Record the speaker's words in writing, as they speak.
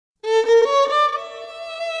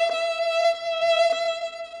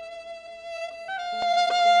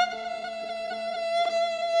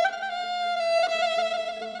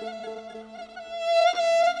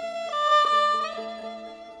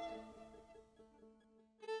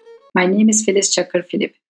My name is Filiz Çakır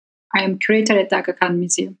Phillip. I am curator at the Aga Khan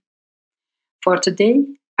Museum. For today,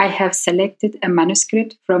 I have selected a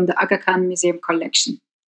manuscript from the Aga Khan Museum collection.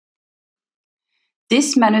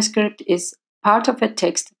 This manuscript is part of a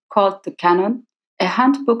text called the Canon, a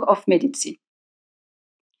handbook of medicine.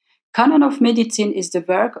 Canon of Medicine is the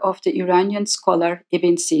work of the Iranian scholar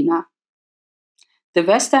Ibn Sina. The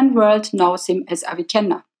Western world knows him as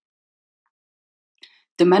Avicenna.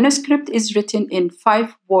 The manuscript is written in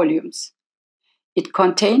 5 volumes. It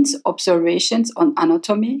contains observations on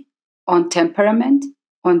anatomy, on temperament,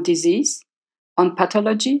 on disease, on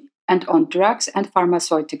pathology, and on drugs and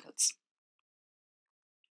pharmaceuticals.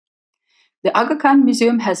 The Aga Khan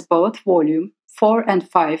Museum has both volume 4 and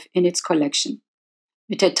 5 in its collection,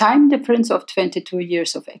 with a time difference of 22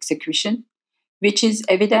 years of execution, which is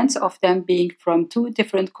evidence of them being from 2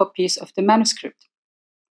 different copies of the manuscript.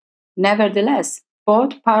 Nevertheless,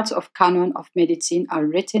 both parts of Canon of Medicine are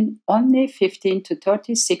written only 15 to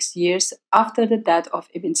 36 years after the death of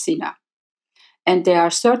Ibn Sina, and they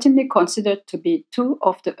are certainly considered to be 2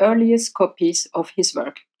 of the earliest copies of his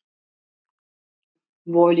work.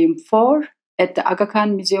 Volume 4 at the Aga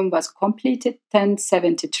Khan Museum was completed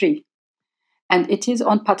 1073, and it is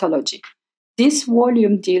on pathology. This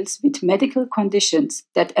volume deals with medical conditions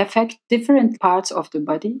that affect different parts of the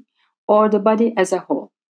body or the body as a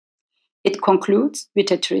whole. It concludes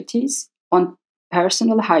with a treatise on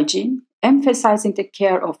personal hygiene, emphasizing the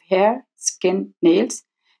care of hair, skin, nails,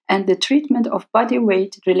 and the treatment of body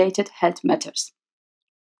weight-related health matters.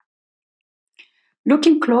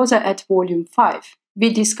 Looking closer at Volume 5,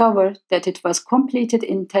 we discover that it was completed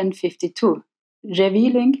in 1052,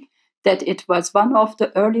 revealing that it was one of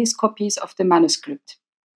the earliest copies of the manuscript.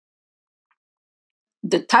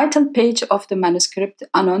 The title page of the manuscript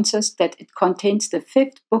announces that it contains the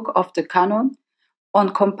 5th book of the Canon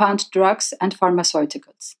on compound drugs and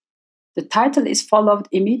pharmaceuticals. The title is followed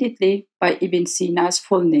immediately by Ibn Sina's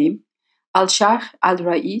full name, Al-Shaykh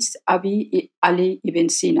al-Rais Abi Ali Ibn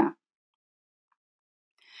Sina.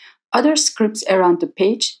 Other scripts around the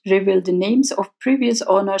page reveal the names of previous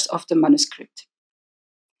owners of the manuscript.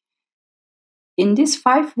 In this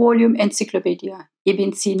 5-volume encyclopedia,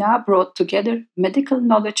 Ibn Sina brought together medical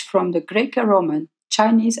knowledge from the Greco-Roman,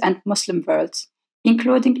 Chinese, and Muslim worlds,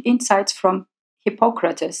 including insights from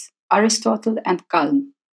Hippocrates, Aristotle, and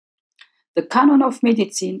Galen. The Canon of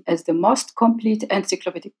Medicine, as the most complete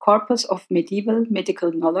encyclopedic corpus of medieval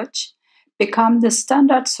medical knowledge, became the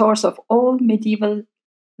standard source of all medieval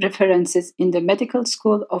references in the medical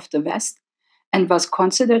school of the West and was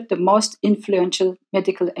considered the most influential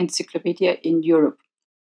medical encyclopedia in Europe,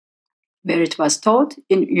 where it was taught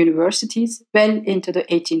in universities well into the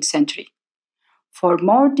 18th century. For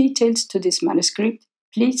more details to this manuscript,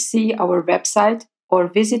 please see our website or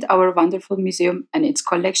visit our wonderful museum and its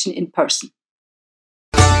collection in person.